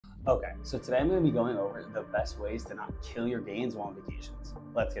Okay, so today I'm going to be going over the best ways to not kill your gains while on vacations.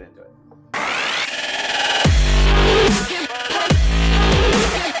 Let's get into it.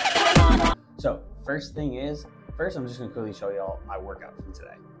 So first thing is, I'm just going to quickly show y'all my workout from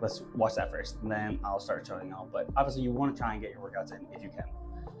today. Let's watch that first, and then I'll start showing y'all. But obviously you want to try and get your workouts in if you can.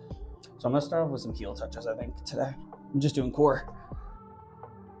 So I'm going to start off with some heel touches, I think, today. I'm just doing core.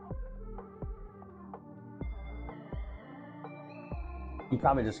 You're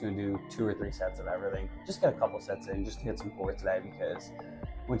probably just going to do 2 or 3 sets of everything. Just get a couple sets in just to get some core today because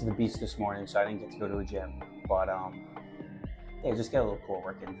I went to the beach this morning, so I didn't get to go to a gym. But yeah, just get a little core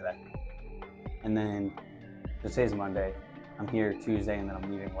work in today. And then today's Monday. I'm here Tuesday, and then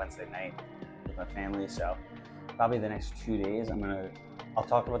I'm leaving Wednesday night with my family. So probably the next 2 days, I'll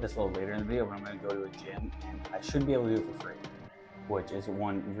talk about this a little later in the video, but I'm going to go to a gym, and I should be able to do it for free, which is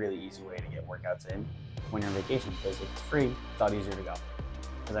one really easy way to get workouts in when you're on vacation, because if it's free, it's a lot easier to go.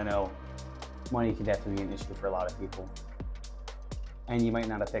 Because I know money can definitely be an issue for a lot of people. And you might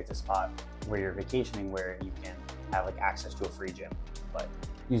not have picked a spot where you're vacationing where you can have like access to a free gym. But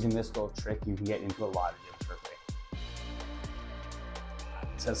using this little trick, you can get into a lot of gyms for free.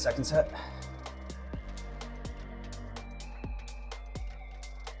 So the second set.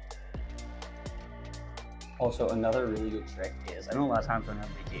 Also, another really good trick is, I know a lot of times when you're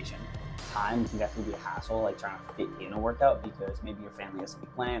on vacation, time can definitely be a hassle, like trying to fit in a workout because maybe your family has something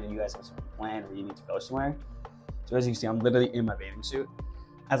planned or you guys have something planned or you need to go somewhere. So as you can see, I'm literally in my bathing suit.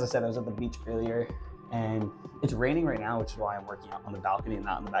 As I said, I was at the beach earlier and it's raining right now, which is why I'm working out on the balcony and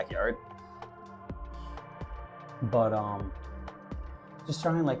not in the backyard. But just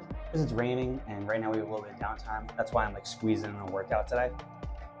trying, like, because it's raining and right now we have a little bit of downtime. That's why I'm like squeezing in a workout today.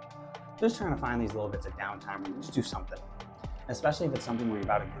 Just trying to find these little bits of downtime where you just do something. Especially if it's something where you're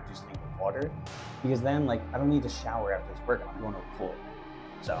about to go do something with water, because then like I don't need to shower after this workout, I'm going to a pool.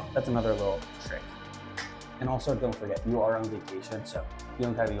 So that's another little trick. And also don't forget, you are on vacation, so you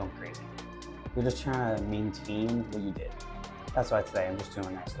don't gotta be going crazy. You're just trying to maintain what you did. That's why today I'm just doing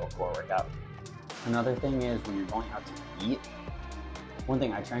a nice little core workout. Another thing is when you're going out to eat, one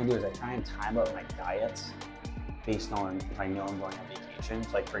thing I try and do is I try and time out my diets based on if I know I'm going on vacation.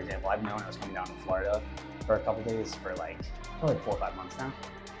 So like for example, I've known I was coming down to Florida for a couple days for like probably 4 or 5 months now.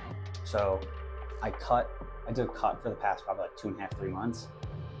 So I did a cut for the past probably like 2.5, 3 months.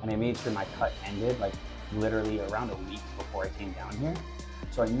 And I made sure my cut ended like literally around a week before I came down here.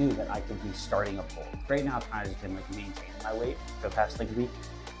 So I knew that I could be starting a pull. Right now I've kind of just been like maintaining my weight for the past like week.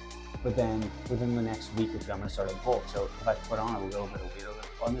 But then within the next week or two, I'm gonna start a bulk. So if I put on a little bit of weight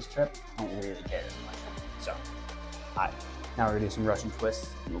on this trip, I don't really care as much. So, now we're gonna do some Russian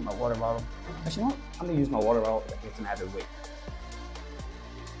twists with my water bottle. Actually, you know what? I'm gonna use my water bottle to get some added weight.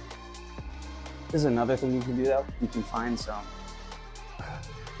 This is another thing you can do though. You can find some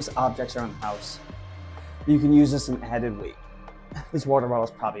just objects around the house. You can use as some added weight. This water bottle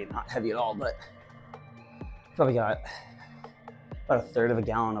is probably not heavy at all, but probably got about 1/3 of a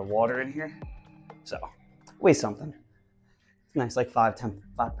gallon of water in here. So, weighs something. It's nice, like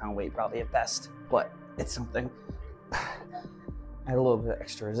 5-pound weight probably at best, but it's something. Add a little bit of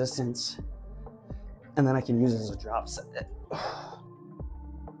extra resistance, and then I can use it as a drop set.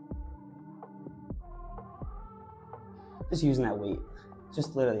 Just using that weight,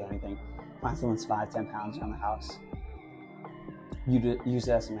 just literally anything. Find someone's 5-10 pounds around the house. You use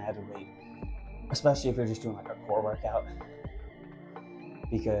that as some added weight, especially if you're just doing like a core workout,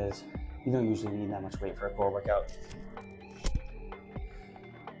 because you don't usually need that much weight for a core workout.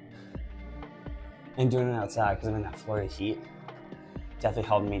 And doing it outside, because I'm in that Florida heat, definitely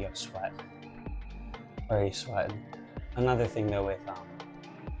helped me get sweat. Already sweating. Another thing though with,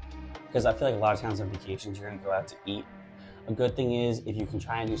 because I feel like a lot of times on vacations you're gonna go out to eat. A good thing is if you can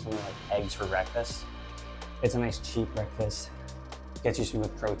try and do something like eggs for breakfast. It's a nice cheap breakfast. Gets you some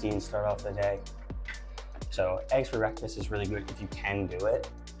good protein, start off the day. So eggs for breakfast is really good if you can do it.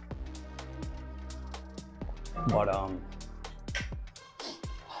 But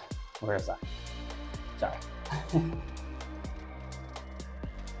where is that? Sorry.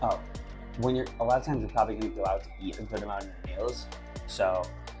 Oh, a lot of times you're probably gonna go out to eat a good amount of your meals. So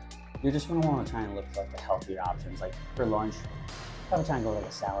you're just gonna wanna try and look for like the healthier options. Like for lunch, probably try and go with like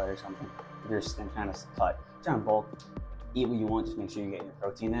a salad or something. If you're just trying to cut, try and bulk, eat what you want, just make sure you get your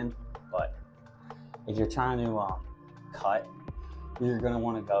protein in. But if you're trying to cut, you're gonna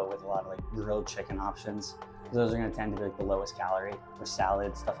wanna go with a lot of like grilled chicken options. Those are gonna tend to be like the lowest calorie, or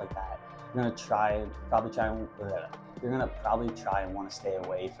salads, stuff like that. You're gonna probably try and want to stay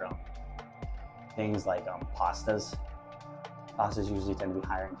away from things like pastas. Pastas usually tend to be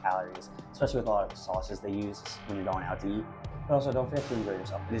higher in calories, especially with a lot of the sauces they use when you're going out to eat. But also don't forget to enjoy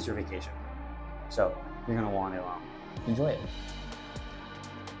yourself. It is your vacation. So you're gonna want to enjoy it.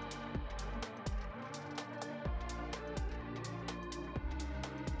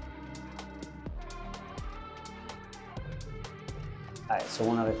 All right,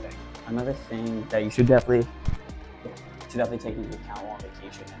 so another thing that you should definitely take into account while on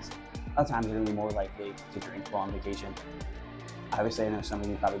vacation is a lot of times you're gonna be more likely to drink while on vacation. Obviously, I know some of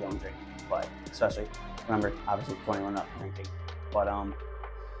you probably don't drink, but especially, remember, obviously 21 up drinking. But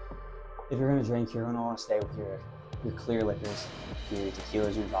if you're gonna drink, you're gonna wanna stay with your clear liquors, your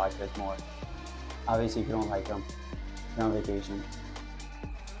tequilas, your vodkas more. Obviously, if you don't like them, you're on vacation,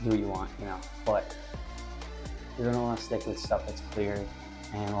 do what you want, you know, but you're gonna wanna stick with stuff that's clear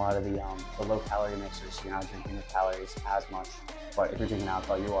and a lot of the low calorie mixers, so you're not drinking your calories as much. But if you're drinking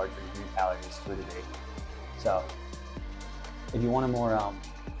alcohol, you are drinking your calories to a degree. So if you want a more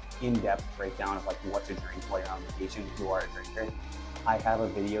in-depth breakdown of like what to drink while you're on vacation, if you are a drinker, I have a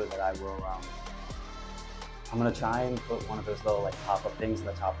video that I will, I'm gonna try and put one of those little like pop-up things in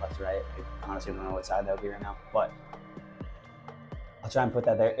the top left, right? I honestly don't know what side that would be right now, but I'll try and put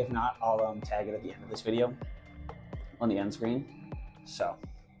that there. If not, I'll tag it at the end of this video on the end screen. So,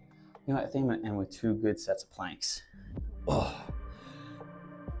 you know what, I think I'm gonna end with 2 good sets of planks.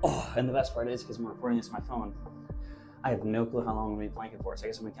 And the best part is, because I'm recording this on my phone, I have no clue how long I'm gonna be planking for, so I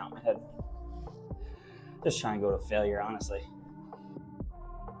guess I'm gonna count in my head. Just try and go to failure, honestly.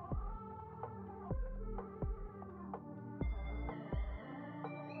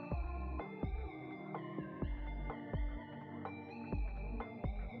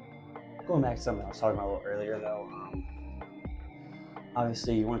 Going back to something I was talking about a little earlier though,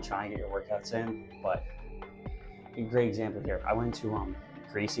 obviously you want to try and get your workouts in, but a great example here, I went to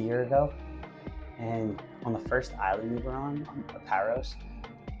Greece a year ago, and on the first island we were on Paros,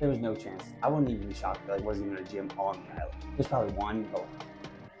 there was no chance. I wouldn't even be shocked if there wasn't even a gym on the island. There's probably one, but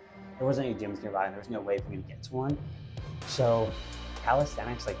there wasn't any gyms nearby and there was no way for me to get to one. So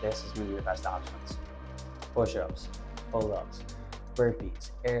calisthenics like this is gonna be your best options. Push-ups, pull-ups,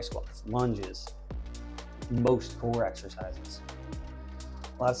 burpees, air squats, lunges, most core exercises.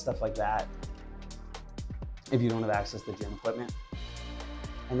 A lot of stuff like that if you don't have access to gym equipment.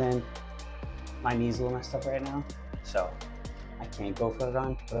 And then my knee's a little messed up right now, so I can't go for a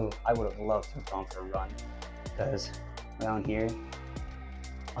run, but I would have loved to have gone for a run, because around here,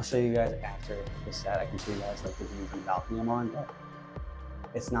 I'll show you guys after this set. I can show you guys like the view from the balcony I'm on, but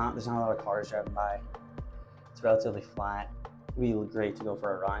there's not a lot of cars driving by. It's relatively flat. It'd be great to go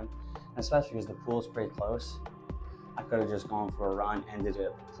for a run, and especially because the pool's pretty close. I could have just gone for a run, ended it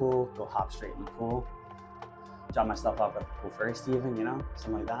at the pool, go hop straight in the pool, drop myself off at the pool first even, you know,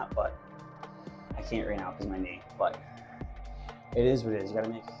 something like that, but I can't right now because of my knee. But it is what it is. You gotta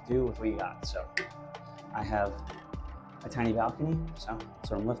make do with what you got. So I have a tiny balcony, so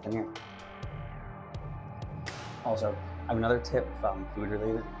that's what I'm lifting here. Also, I have another tip from food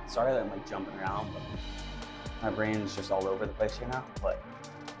related. Sorry that I'm like jumping around, but my brain is just all over the place here now. But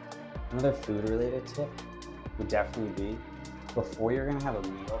another food related tip would definitely be, before you're gonna have a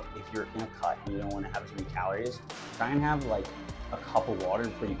meal, if you're in a cut and you don't wanna have as many calories, try and have like a cup of water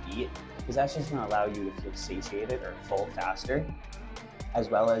before you eat, because that's just gonna allow you to feel satiated or full faster. As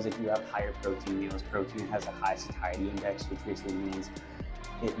well as if you have higher protein meals, protein has a high satiety index, which basically means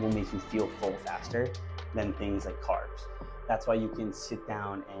it will make you feel full faster than things like carbs. That's why you can sit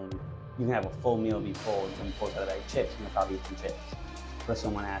down and you can have a full meal, be full, and then pull out a bag of chips, and you'll probably eat some chips. But if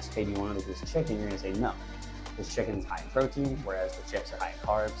someone asks, hey, do you want to do this chicken? You're gonna say no. This chicken is high in protein, whereas the chips are high in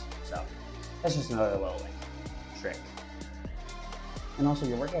carbs. So that's just another little like trick. And also,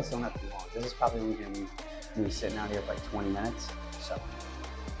 your workouts don't have to be long. This is probably only gonna be sitting out here for like 20 minutes. So,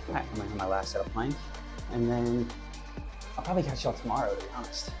 all right, I'm gonna have my last set of plank, and then I'll probably catch y'all tomorrow, to be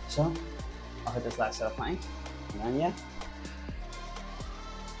honest. So I'll hit this last set of plank, and then yeah.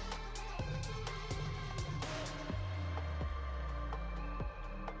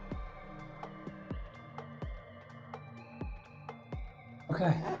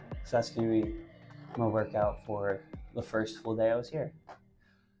 Okay, so that's gonna be my workout for the first full day I was here.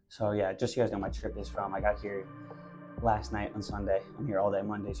 So yeah, just so you guys know, my trip is from, I got here last night on Sunday. I'm here all day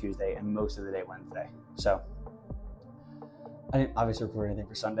Monday, Tuesday, and most of the day Wednesday. So I didn't obviously record anything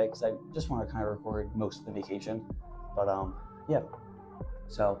for Sunday because I just want to kind of record most of the vacation. But yeah,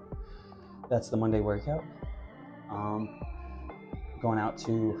 so that's the Monday workout. Going out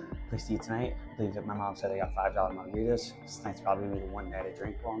to a place to eat tonight. I believe that my mom said I got $5 margaritas. This night's probably gonna be the one night I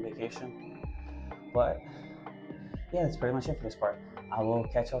drink while on vacation. But yeah, that's pretty much it for this part. I will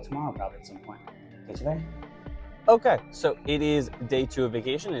catch y'all tomorrow probably at some point. Catch you there. Okay, so it is day 2 of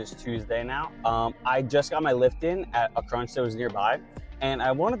vacation. It is Tuesday now. I just got my lift in at a crunch that was nearby, and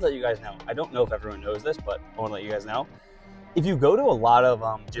I wanted to let you guys know. I don't know if everyone knows this, but I want to let you guys know. If you go to a lot of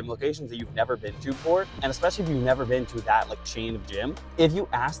gym locations that you've never been to before, and especially if you've never been to that like chain of gym, if you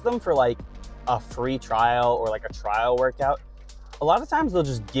ask them for like a free trial or like a trial workout, a lot of times they'll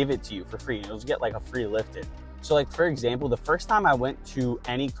just give it to you for free. You'll just get like a free lift in. So like, for example, the first time I went to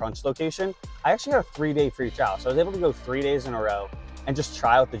any crunch location, I actually got a 3-day free trial. So I was able to go 3 days in a row and just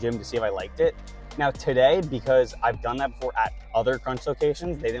try out the gym to see if I liked it. Now today, because I've done that before at other crunch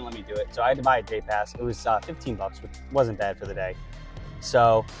locations, they didn't let me do it. So I had to buy a day pass. It was 15 bucks, which wasn't bad for the day.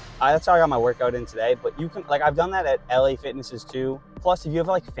 So that's how I got my workout in today. But you can, like, I've done that at LA Fitnesses too. Plus, if you have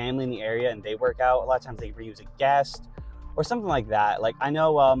like family in the area and they work out, a lot of times they can use a guest or something like that. Like I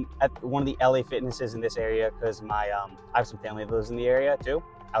know at one of the LA Fitnesses in this area, because my I have some family that lives in the area too,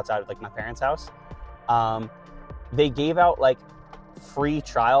 outside of like my parents' house. They gave out like free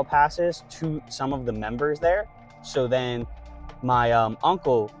trial passes to some of the members there. So then my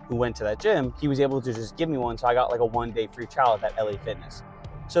uncle who went to that gym, he was able to just give me one. So I got like a 1-day free trial at that LA Fitness.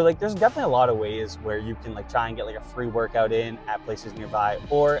 So like there's definitely a lot of ways where you can like try and get like a free workout in at places nearby.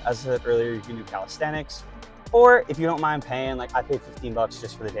 Or as I said earlier, you can do calisthenics. Or if you don't mind paying, like I paid 15 bucks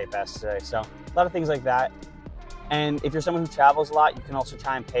just for the day pass today. So a lot of things like that. And if you're someone who travels a lot, you can also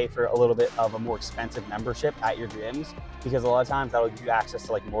try and pay for a little bit of a more expensive membership at your gyms, because a lot of times that'll give you access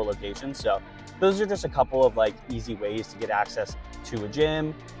to like more locations. So those are just a couple of like easy ways to get access to a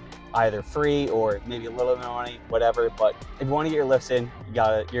gym, either free or maybe a little bit of money, whatever. But if you want to get your lifts in,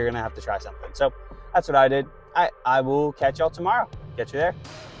 you're gonna have to try something. So that's what I did. I will catch y'all tomorrow. Catch you there.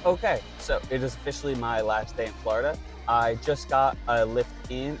 Okay, so it is officially my last day in Florida. I just got a lift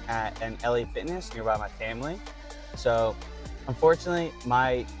in at an LA Fitness nearby my family. So unfortunately,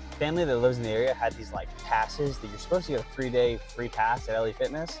 my family that lives in the area had these like passes that you're supposed to get a 3-day free pass at LA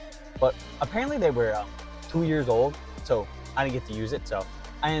Fitness, but apparently they were 2 years old, so I didn't get to use it. So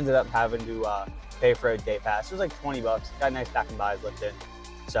I ended up having to pay for a day pass. It was like 20 bucks. Got a nice back and buys lift in.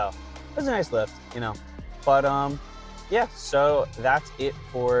 So it was a nice lift, you know. But yeah, so that's it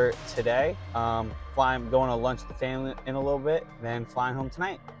for today. Going to lunch with the family in a little bit, then flying home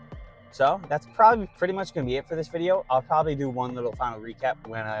tonight. So that's probably pretty much going to be it for this video. I'll probably do one little final recap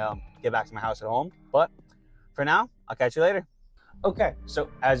when I get back to my house at home. But for now, I'll catch you later. Okay, so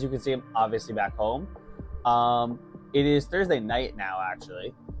as you can see, I'm obviously back home. It is Thursday night now,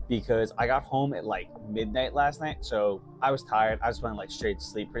 actually, because I got home at like midnight last night. So I was tired. I just went like straight to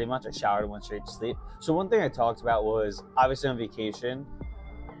sleep pretty much. I showered and went straight to sleep. So one thing I talked about was obviously on vacation,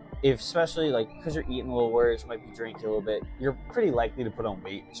 especially like because you're eating a little worse, you might be drinking a little bit, you're pretty likely to put on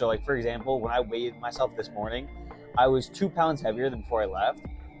weight. So like, for example, when I weighed myself this morning, I was 2 pounds heavier than before I left.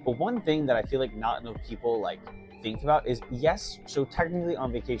 But one thing that I feel like not enough people like think about is, yes, so technically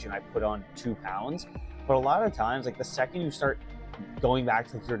on vacation, I put on 2 pounds, but a lot of times, like the second you start going back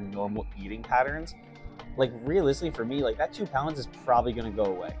to like, your normal eating patterns, like realistically for me, like that 2 pounds is probably going to go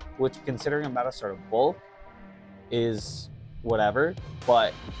away, which considering I'm about to start a bulk is whatever.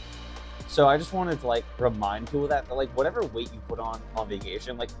 But so I just wanted to like remind people that like whatever weight you put on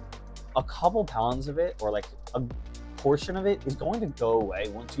vacation, like a couple pounds of it or like a portion of it is going to go away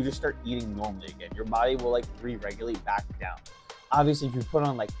once you just start eating normally again. Your body will like re-regulate back down. Obviously, if you put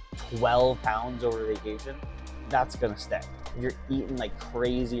on like 12 pounds over vacation, that's gonna stay. If you're eating like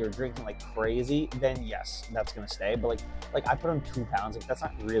crazy or drinking like crazy, then yes, that's gonna stay. But like I put on 2 pounds, like that's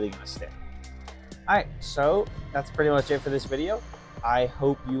not really gonna stay. All right, so that's pretty much it for this video. I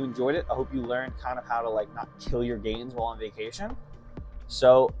hope you enjoyed it. I hope you learned kind of how to like not kill your gains while on vacation.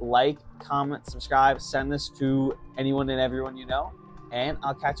 So like, comment, subscribe, send this to anyone and everyone you know, and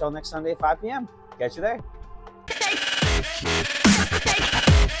I'll catch y'all next Sunday at 5 p.m. Catch you there.